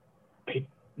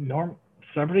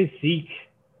celebrities seek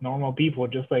normal people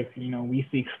just like we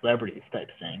seek celebrities type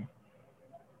thing.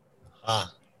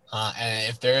 And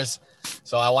if there's,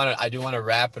 I do want to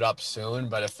wrap it up soon,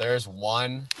 but if there's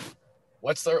one,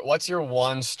 what's your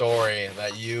one story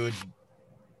that you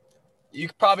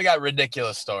probably got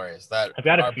ridiculous stories that I've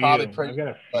got a are few. probably pretty,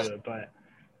 but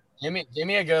give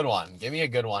me a good one. Give me a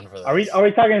good one for this. Are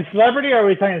we talking celebrity or are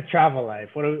we talking travel life?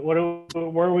 Where do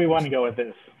we want to go with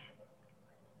this?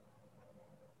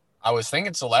 I was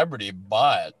thinking celebrity,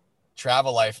 but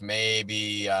travel life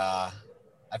maybe.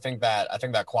 I think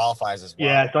that qualifies as well.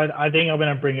 Yeah, so I think I'm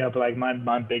gonna bring up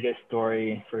my biggest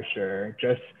story for sure.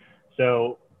 Just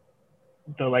so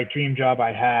the dream job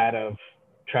I had of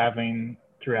traveling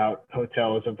throughout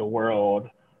hotels of the world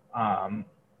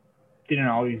didn't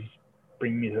always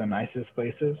bring me to the nicest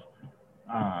places.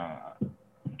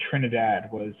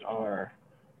 Trinidad was our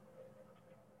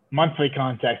monthly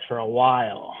contact for a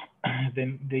while.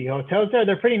 The hotels there,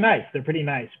 they're pretty nice,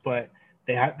 but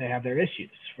they have their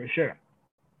issues for sure.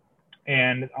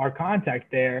 And our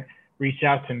contact there reached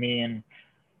out to me and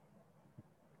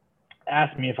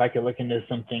asked me if I could look into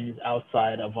some things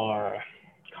outside of our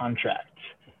contract.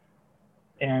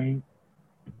 And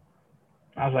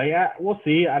I was like, yeah, we'll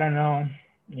see. I don't know.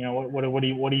 What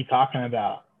are you talking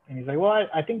about? And he's like, well,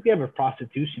 I think we have a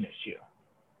prostitution issue.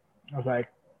 I was like,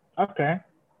 okay.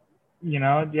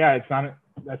 Yeah,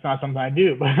 that's not something I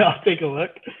do, but I'll take a look.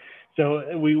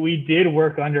 So we did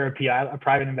work under a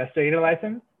private investigator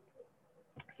license.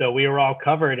 So we were all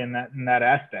covered in that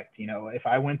aspect. If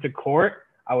I went to court,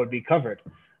 I would be covered.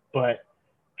 But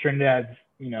Trinidad's,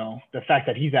 the fact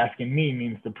that he's asking me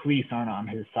means the police aren't on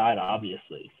his side,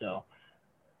 obviously. So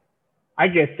I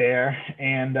get there,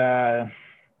 and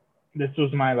this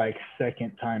was my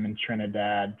second time in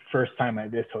Trinidad, first time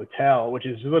at this hotel, which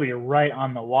is literally right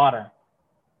on the water.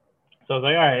 So I was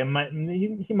like, all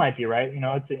right, he might be right.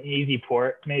 It's an easy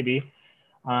port, maybe.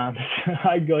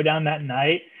 I go down that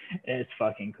night. It's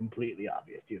fucking completely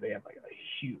obvious, dude. They have a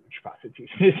huge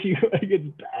prostitution issue.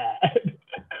 It's bad.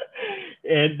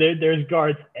 And there's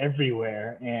guards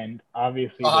everywhere. And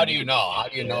obviously. Well, how do you know? How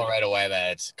do you know right away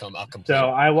that it's a complete?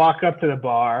 So I walk up to the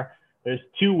bar. There's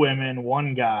 2 women,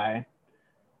 1 guy.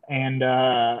 And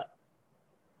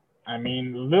I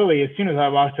mean, literally, as soon as I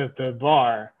walked up to the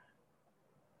bar,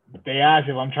 they asked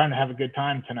if I'm trying to have a good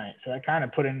time tonight. So that kind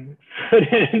of put it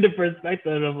into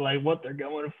perspective of like what they're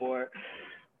going for.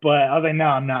 But I was like, no,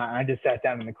 I'm not. I just sat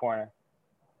down in the corner.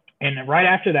 And right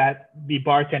after that, the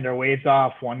bartender waves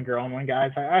off one girl and one guy.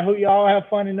 It's like, I hope you all have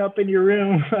fun and up in your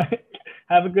room.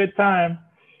 Have a good time.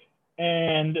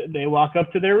 And they walk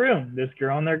up to their room, this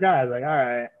girl and their guy. Like, all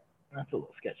right, that's a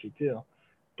little sketchy too.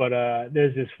 But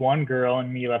there's this one girl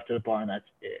and me left at the bar, and that's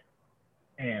it.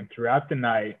 And throughout the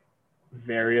night,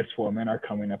 various women are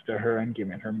coming up to her and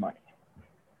giving her money.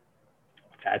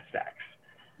 That's sex.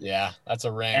 Yeah, that's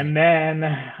a ring. And then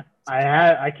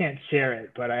I can't share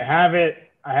it, but I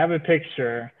have a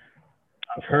picture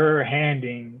of her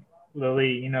handing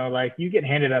Lily, you know, like you get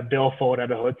handed a billfold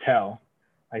at a hotel,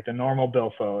 like the normal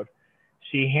billfold.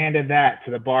 She handed that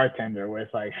to the bartender with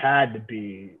like had to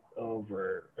be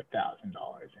over $1,000 in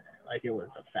it. Like it was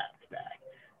a fat stack.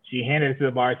 She handed it to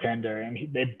the bartender, and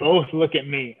they both look at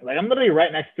me. Like I'm literally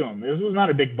right next to him. This was not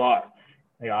a big bar.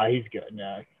 Like, oh, he's good.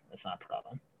 No, that's not a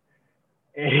problem.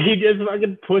 And he just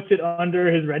fucking puts it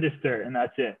under his register, and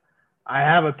that's it. I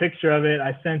have a picture of it.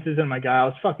 I sent it to my guy. I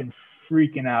was fucking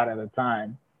freaking out at the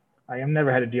time. I've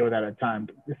never had to deal with that at the time,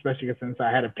 especially since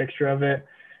I had a picture of it,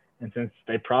 and since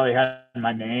they probably had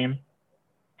my name.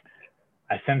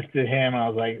 I sent it to him. I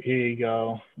was like, here you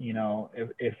go. You know,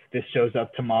 if this shows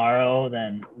up tomorrow,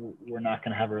 then we're not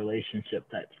going to have a relationship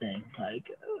type thing. Like,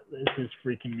 this is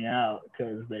freaking me out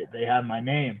because they have my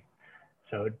name.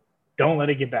 So don't let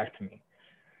it get back to me.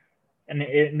 And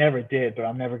it never did, but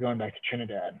I'm never going back to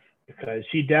Trinidad because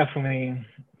she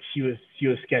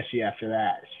was sketchy after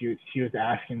that. She was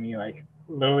asking me like,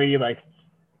 literally like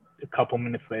a couple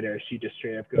minutes later, she just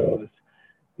straight up goes,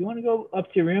 you want to go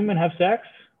up to your room and have sex?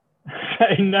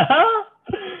 I say, no,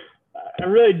 I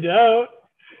really don't.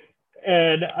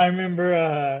 And I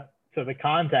remember, so the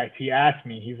contact, he asked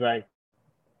me, he's like,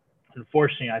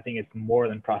 unfortunately, I think it's more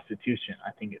than prostitution.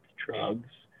 I think it's drugs.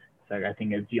 It's like, I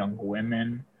think it's young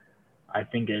women. I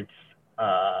think it's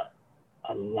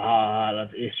a lot of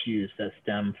issues that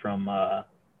stem from,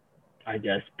 I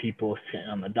guess, people sitting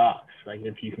on the docks. Like,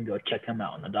 if you can go check them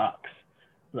out on the docks.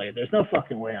 Like, there's no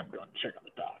fucking way I'm going to check out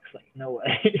the docks. Like, no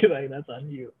way. Like, that's on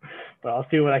you. But I'll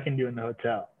see what I can do in the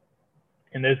hotel.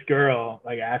 And this girl,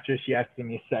 like, after she asked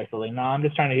me sex, I was like, no, I'm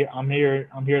just trying to, I'm here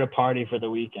to party for the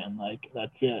weekend. Like,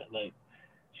 that's it. Like,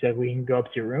 she said, we can go up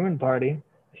to your room and party.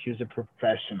 She was a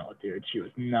professional, dude. She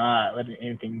was not letting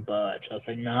anything budge. I was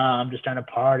like, nah, I'm just trying to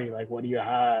party. Like, what do you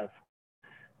have?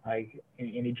 Like,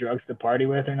 any drugs to party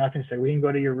with or nothing? She's like, we can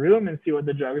go to your room and see what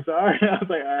the drugs are. And I was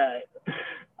like, all right,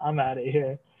 I'm out of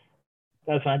here.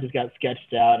 That's when I just got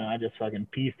sketched out, and I just fucking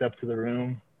pieced up to the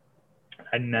room.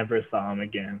 I never saw him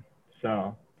again.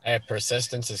 So, hey,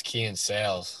 persistence is key in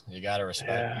sales. You got to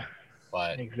respect it.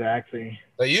 But exactly.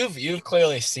 But you've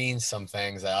clearly seen some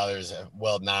things that others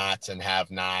will not and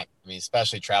have not. I mean,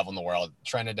 especially traveling the world.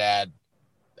 Trinidad,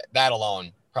 that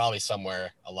alone, probably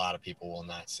somewhere a lot of people will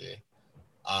not see.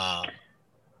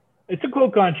 It's a cool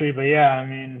country, but yeah, I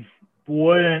mean,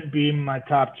 wouldn't be my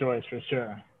top choice for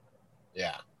sure.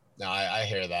 Yeah, no, I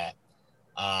hear that.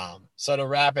 So to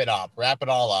wrap it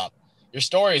all up, your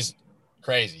story's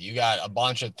crazy. You got a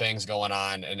bunch of things going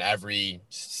on in every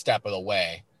step of the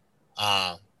way.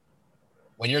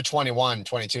 When you're 21,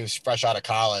 22, fresh out of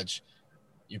college,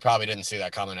 you probably didn't see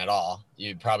that coming at all.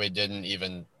 You probably didn't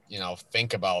even,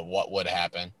 think about what would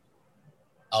happen.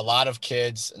 A lot of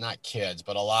kids, not kids,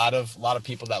 but a lot of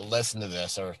people that listen to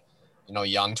this are,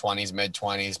 young 20s, mid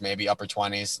 20s, maybe upper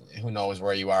 20s. Who knows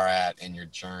where you are at in your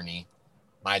journey?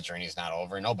 My journey's not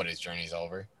over. Nobody's journey's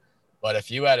over. But if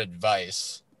you had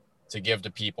advice to give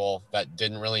to people that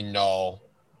didn't really know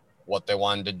what they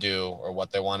wanted to do or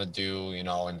what they want to do,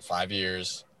 in 5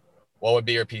 years, what would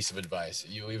be your piece of advice?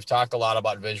 You've talked a lot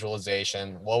about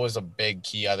visualization. What was a big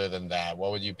key other than that?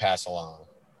 What would you pass along?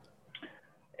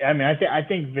 I mean, I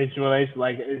think visualization,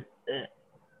 like,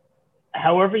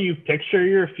 however you picture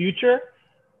your future,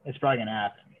 it's probably going to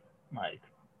happen. Like,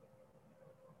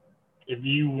 if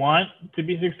you want to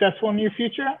be successful in your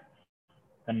future,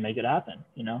 then make it happen.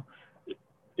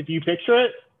 If you picture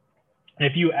it, and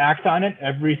if you act on it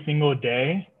every single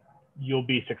day, you'll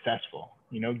be successful.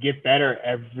 Get better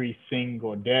every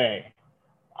single day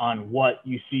on what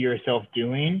you see yourself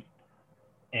doing,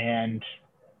 and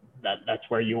that's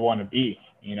where you want to be.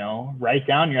 Write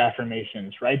down your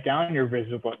affirmations, write down your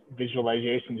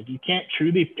visualizations. If you can't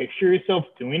truly picture yourself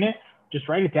doing it, just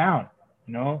write it down.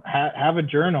 Have a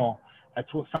journal. That's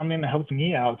something that helped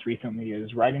me out recently,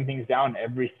 is writing things down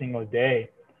every single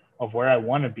day of where I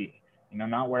want to be.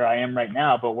 Not where I am right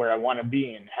now, but where I want to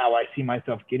be and how I see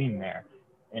myself getting there.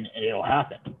 and it'll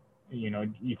happen. You know,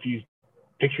 if you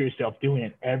picture yourself doing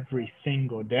it every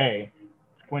single day,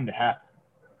 it's going to happen.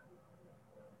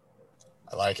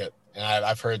 I like it. And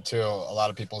I've heard too, a lot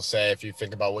of people say, if you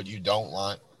think about what you don't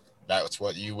want, that's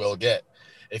what you will get.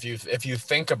 If you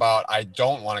think about, I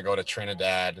don't want to go to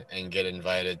Trinidad and get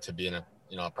invited to be in a,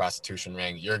 you know, a prostitution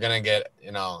ring, you're going to get,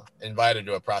 you know, invited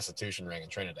to a prostitution ring in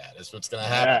Trinidad. It's what's going to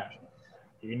happen. Yeah.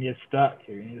 You're going to get stuck.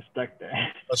 You're going to get stuck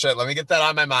there. Well, shit, let me get that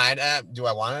on my mind. Do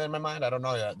I want it in my mind? I don't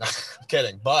know yet. No, I'm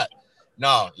kidding. But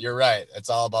no, you're right. It's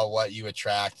all about what you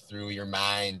attract through your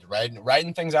mind.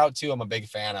 Writing things out too, I'm a big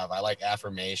fan of. I like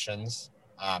affirmations.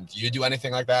 Do you do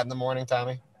anything like that in the morning,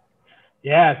 Tommy?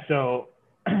 Yeah, so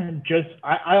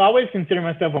I always consider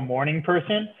myself a morning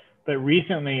person, but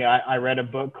recently I read a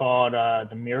book called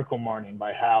The Miracle Morning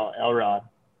by Hal Elrod,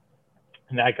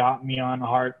 and that got me on a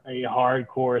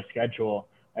hardcore schedule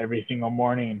every single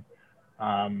morning,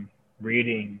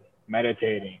 reading,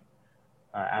 meditating,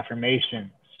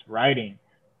 affirmations, writing.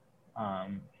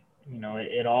 You know,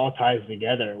 it all ties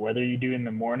together. Whether you do it in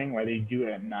the morning, whether you do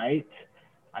it at night,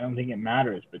 I don't think it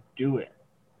matters, but do it,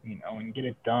 you know, and get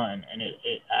it done, and it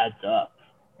adds up.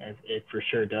 It for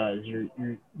sure does.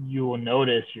 You will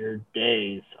notice your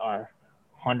days are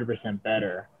 100%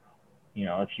 better, you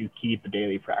know, if you keep a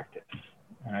daily practice.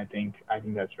 And I think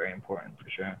that's very important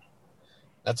for sure.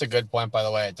 That's a good point, by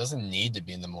the way. It doesn't need to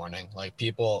be in the morning. Like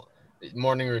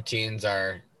morning routines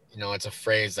are, you know, it's a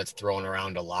phrase that's thrown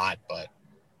around a lot, but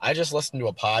I just listened to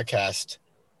a podcast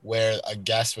where a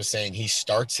guest was saying he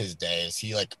starts his days.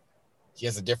 He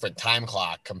has a different time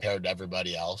clock compared to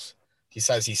everybody else. He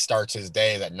says he starts his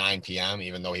day at 9 p.m.,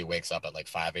 even though he wakes up at like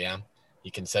 5 a.m. He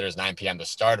considers 9 p.m. the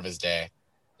start of his day.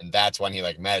 And that's when he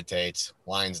like meditates,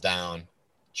 winds down,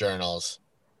 journals.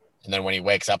 And then when he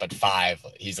wakes up at 5,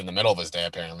 he's in the middle of his day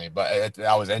apparently. But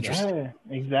that was interesting. Yeah,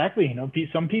 exactly. You know,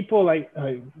 some people like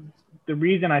the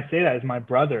reason I say that is my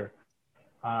brother.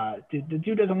 The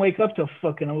dude doesn't wake up till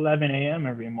fucking 11 a.m.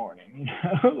 every morning. You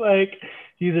know, like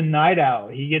he's a night owl.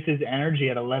 He gets his energy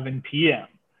at 11 p.m.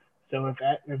 So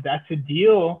if that's a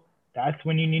deal, that's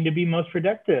when you need to be most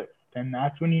productive. Then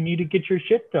that's when you need to get your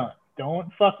shit done.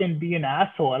 Don't fucking be an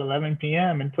asshole at 11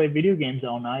 p.m. and play video games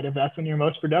all night if that's when you're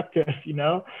most productive, you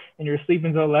know, and you're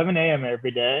sleeping till 11 a.m.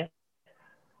 every day.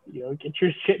 You know, get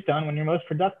your shit done when you're most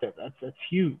productive. That's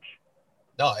huge.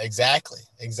 No, exactly.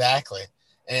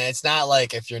 And it's not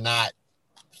like if you're not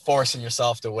forcing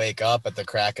yourself to wake up at the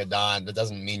crack of dawn, that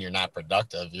doesn't mean you're not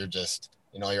productive. You're just,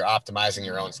 you know, you're optimizing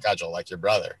your own schedule like your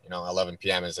brother. You know, 11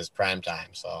 p.m. is his prime time.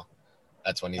 So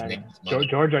that's when he's making his money.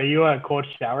 George, are you a cold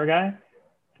shower guy?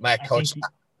 My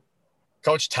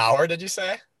Coach Tower, did you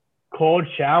say? Cold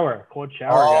shower guy.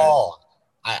 Oh,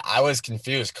 I was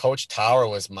confused. Coach Tower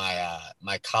was my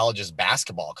college's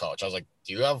basketball coach. I was like,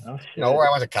 do you have you know where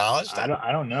I went to college?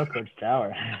 I don't know Coach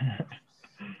Tower.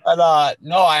 But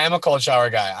no, I am a cold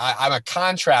shower guy. I'm a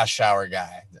contrast shower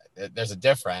guy. There's a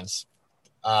difference.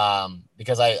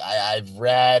 Because I've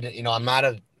read, you know, I'm not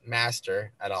a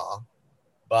master at all,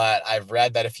 but I've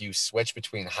read that if you switch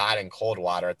between hot and cold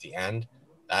water at the end,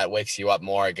 that wakes you up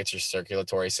more. It gets your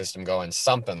circulatory system going,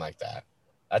 something like that.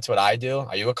 That's what I do.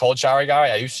 Are you a cold shower guy?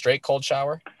 Are you straight cold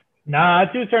shower? Nah,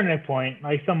 to a certain point,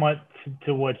 like somewhat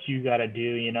to what you got to do,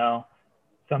 you know.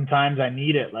 Sometimes I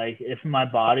need it. Like if my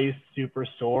body's super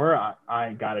sore,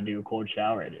 I got to do a cold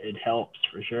shower. It helps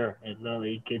for sure. It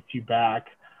really gets you back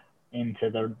into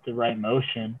the right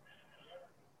motion.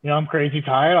 You know, I'm crazy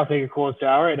tired. I'll take a cold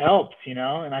shower. It helps, you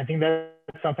know, and I think that's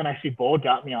something actually Bold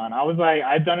got me on. I was like,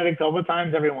 I've done it a couple of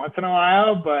times every once in a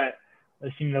while, but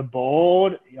listening to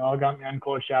Bold, y'all got me on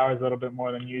cold showers a little bit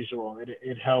more than usual.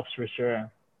 It helps for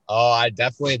sure. Oh, I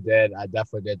definitely did. I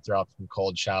definitely did throw up some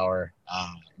cold shower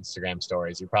Instagram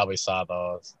stories. You probably saw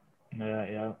those.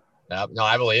 Yeah. No,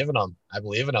 I believe in them.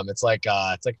 It's like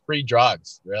free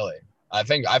drugs, really. I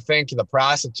think the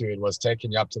prostitute was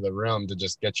taking you up to the room to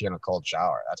just get you in a cold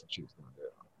shower. That's what she was gonna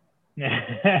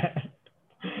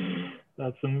do.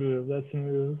 That's a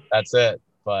move. That's it.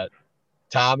 But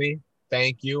Tommy,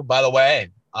 thank you. By the way,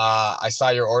 I saw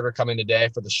your order come in today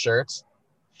for the shirts.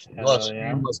 A little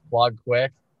shameless plug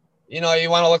quick. You know, you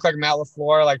want to look like Matt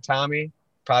LaFleur, like Tommy,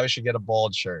 probably should get a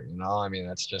Bold shirt. You know, I mean,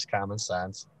 that's just common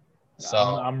sense. So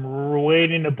I'm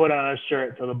waiting to put on a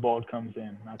shirt till the Bold comes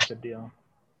in. That's the deal.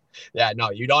 Yeah,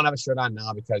 no, you don't have a shirt on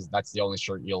now because that's the only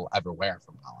shirt you'll ever wear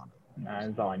from now on. Nah,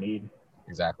 that's all I need.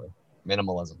 Exactly.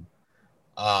 Minimalism.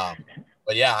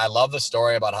 But yeah, I love the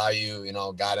story about how you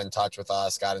know, got in touch with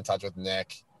us, got in touch with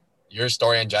Nick. Your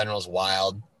story in general is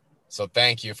wild. So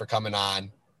thank you for coming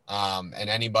on. And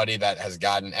anybody that has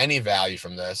gotten any value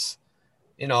from this,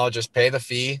 you know, just pay the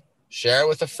fee, share it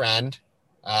with a friend,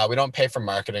 We don't pay for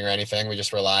marketing or anything. We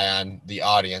just rely on the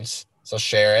audience. So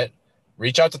share it.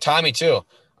 Reach out to Tommy too.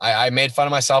 I made fun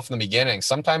of myself in the beginning.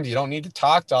 Sometimes you don't need to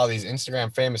talk to all these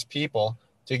Instagram famous people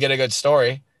to get a good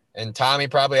story. And Tommy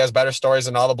probably has better stories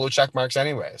than all the blue check marks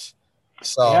anyways.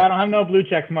 So yeah, I don't have no blue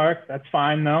check mark. That's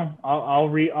fine though. I'll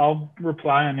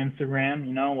reply on Instagram.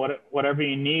 You know, whatever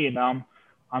you need.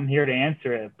 I'm here to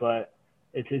answer it. But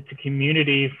it's a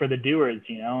community for the doers,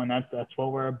 you know, and that's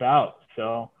what we're about.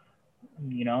 So,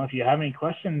 you know, if you have any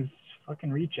questions,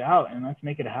 fucking reach out and let's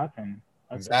make it happen.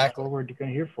 That's exactly what we're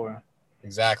going here for.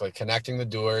 Exactly. Connecting the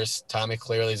doers. Tommy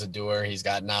clearly is a doer. He's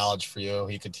got knowledge for you.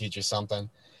 He could teach you something.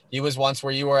 He was once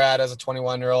where you were at as a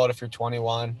 21-year-old. If you're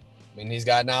 21, I mean, he's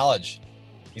got knowledge.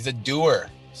 He's a doer.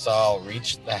 So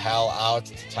reach the hell out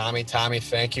to Tommy. Tommy,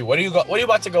 thank you. What are you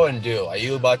about to go and do? Are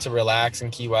you about to relax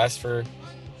in Key West for?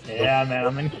 Yeah, man,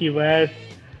 I'm in Key West.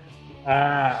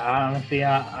 Honestly,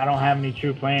 I don't have any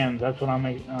true plans. That's what I'm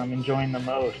enjoying the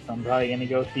most. I'm probably gonna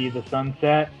go see the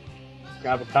sunset,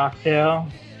 grab a cocktail,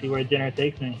 see where dinner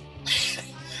takes me.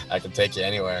 I can take you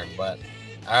anywhere, but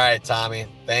all right, Tommy,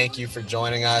 thank you for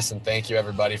joining us, and thank you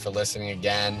everybody for listening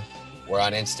again. We're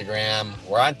on Instagram,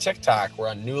 we're on TikTok,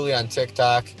 we're newly on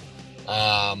TikTok,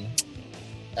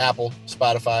 Apple,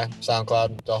 Spotify,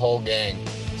 SoundCloud, the whole gang.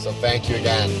 So thank you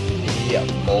again. Be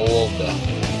bold.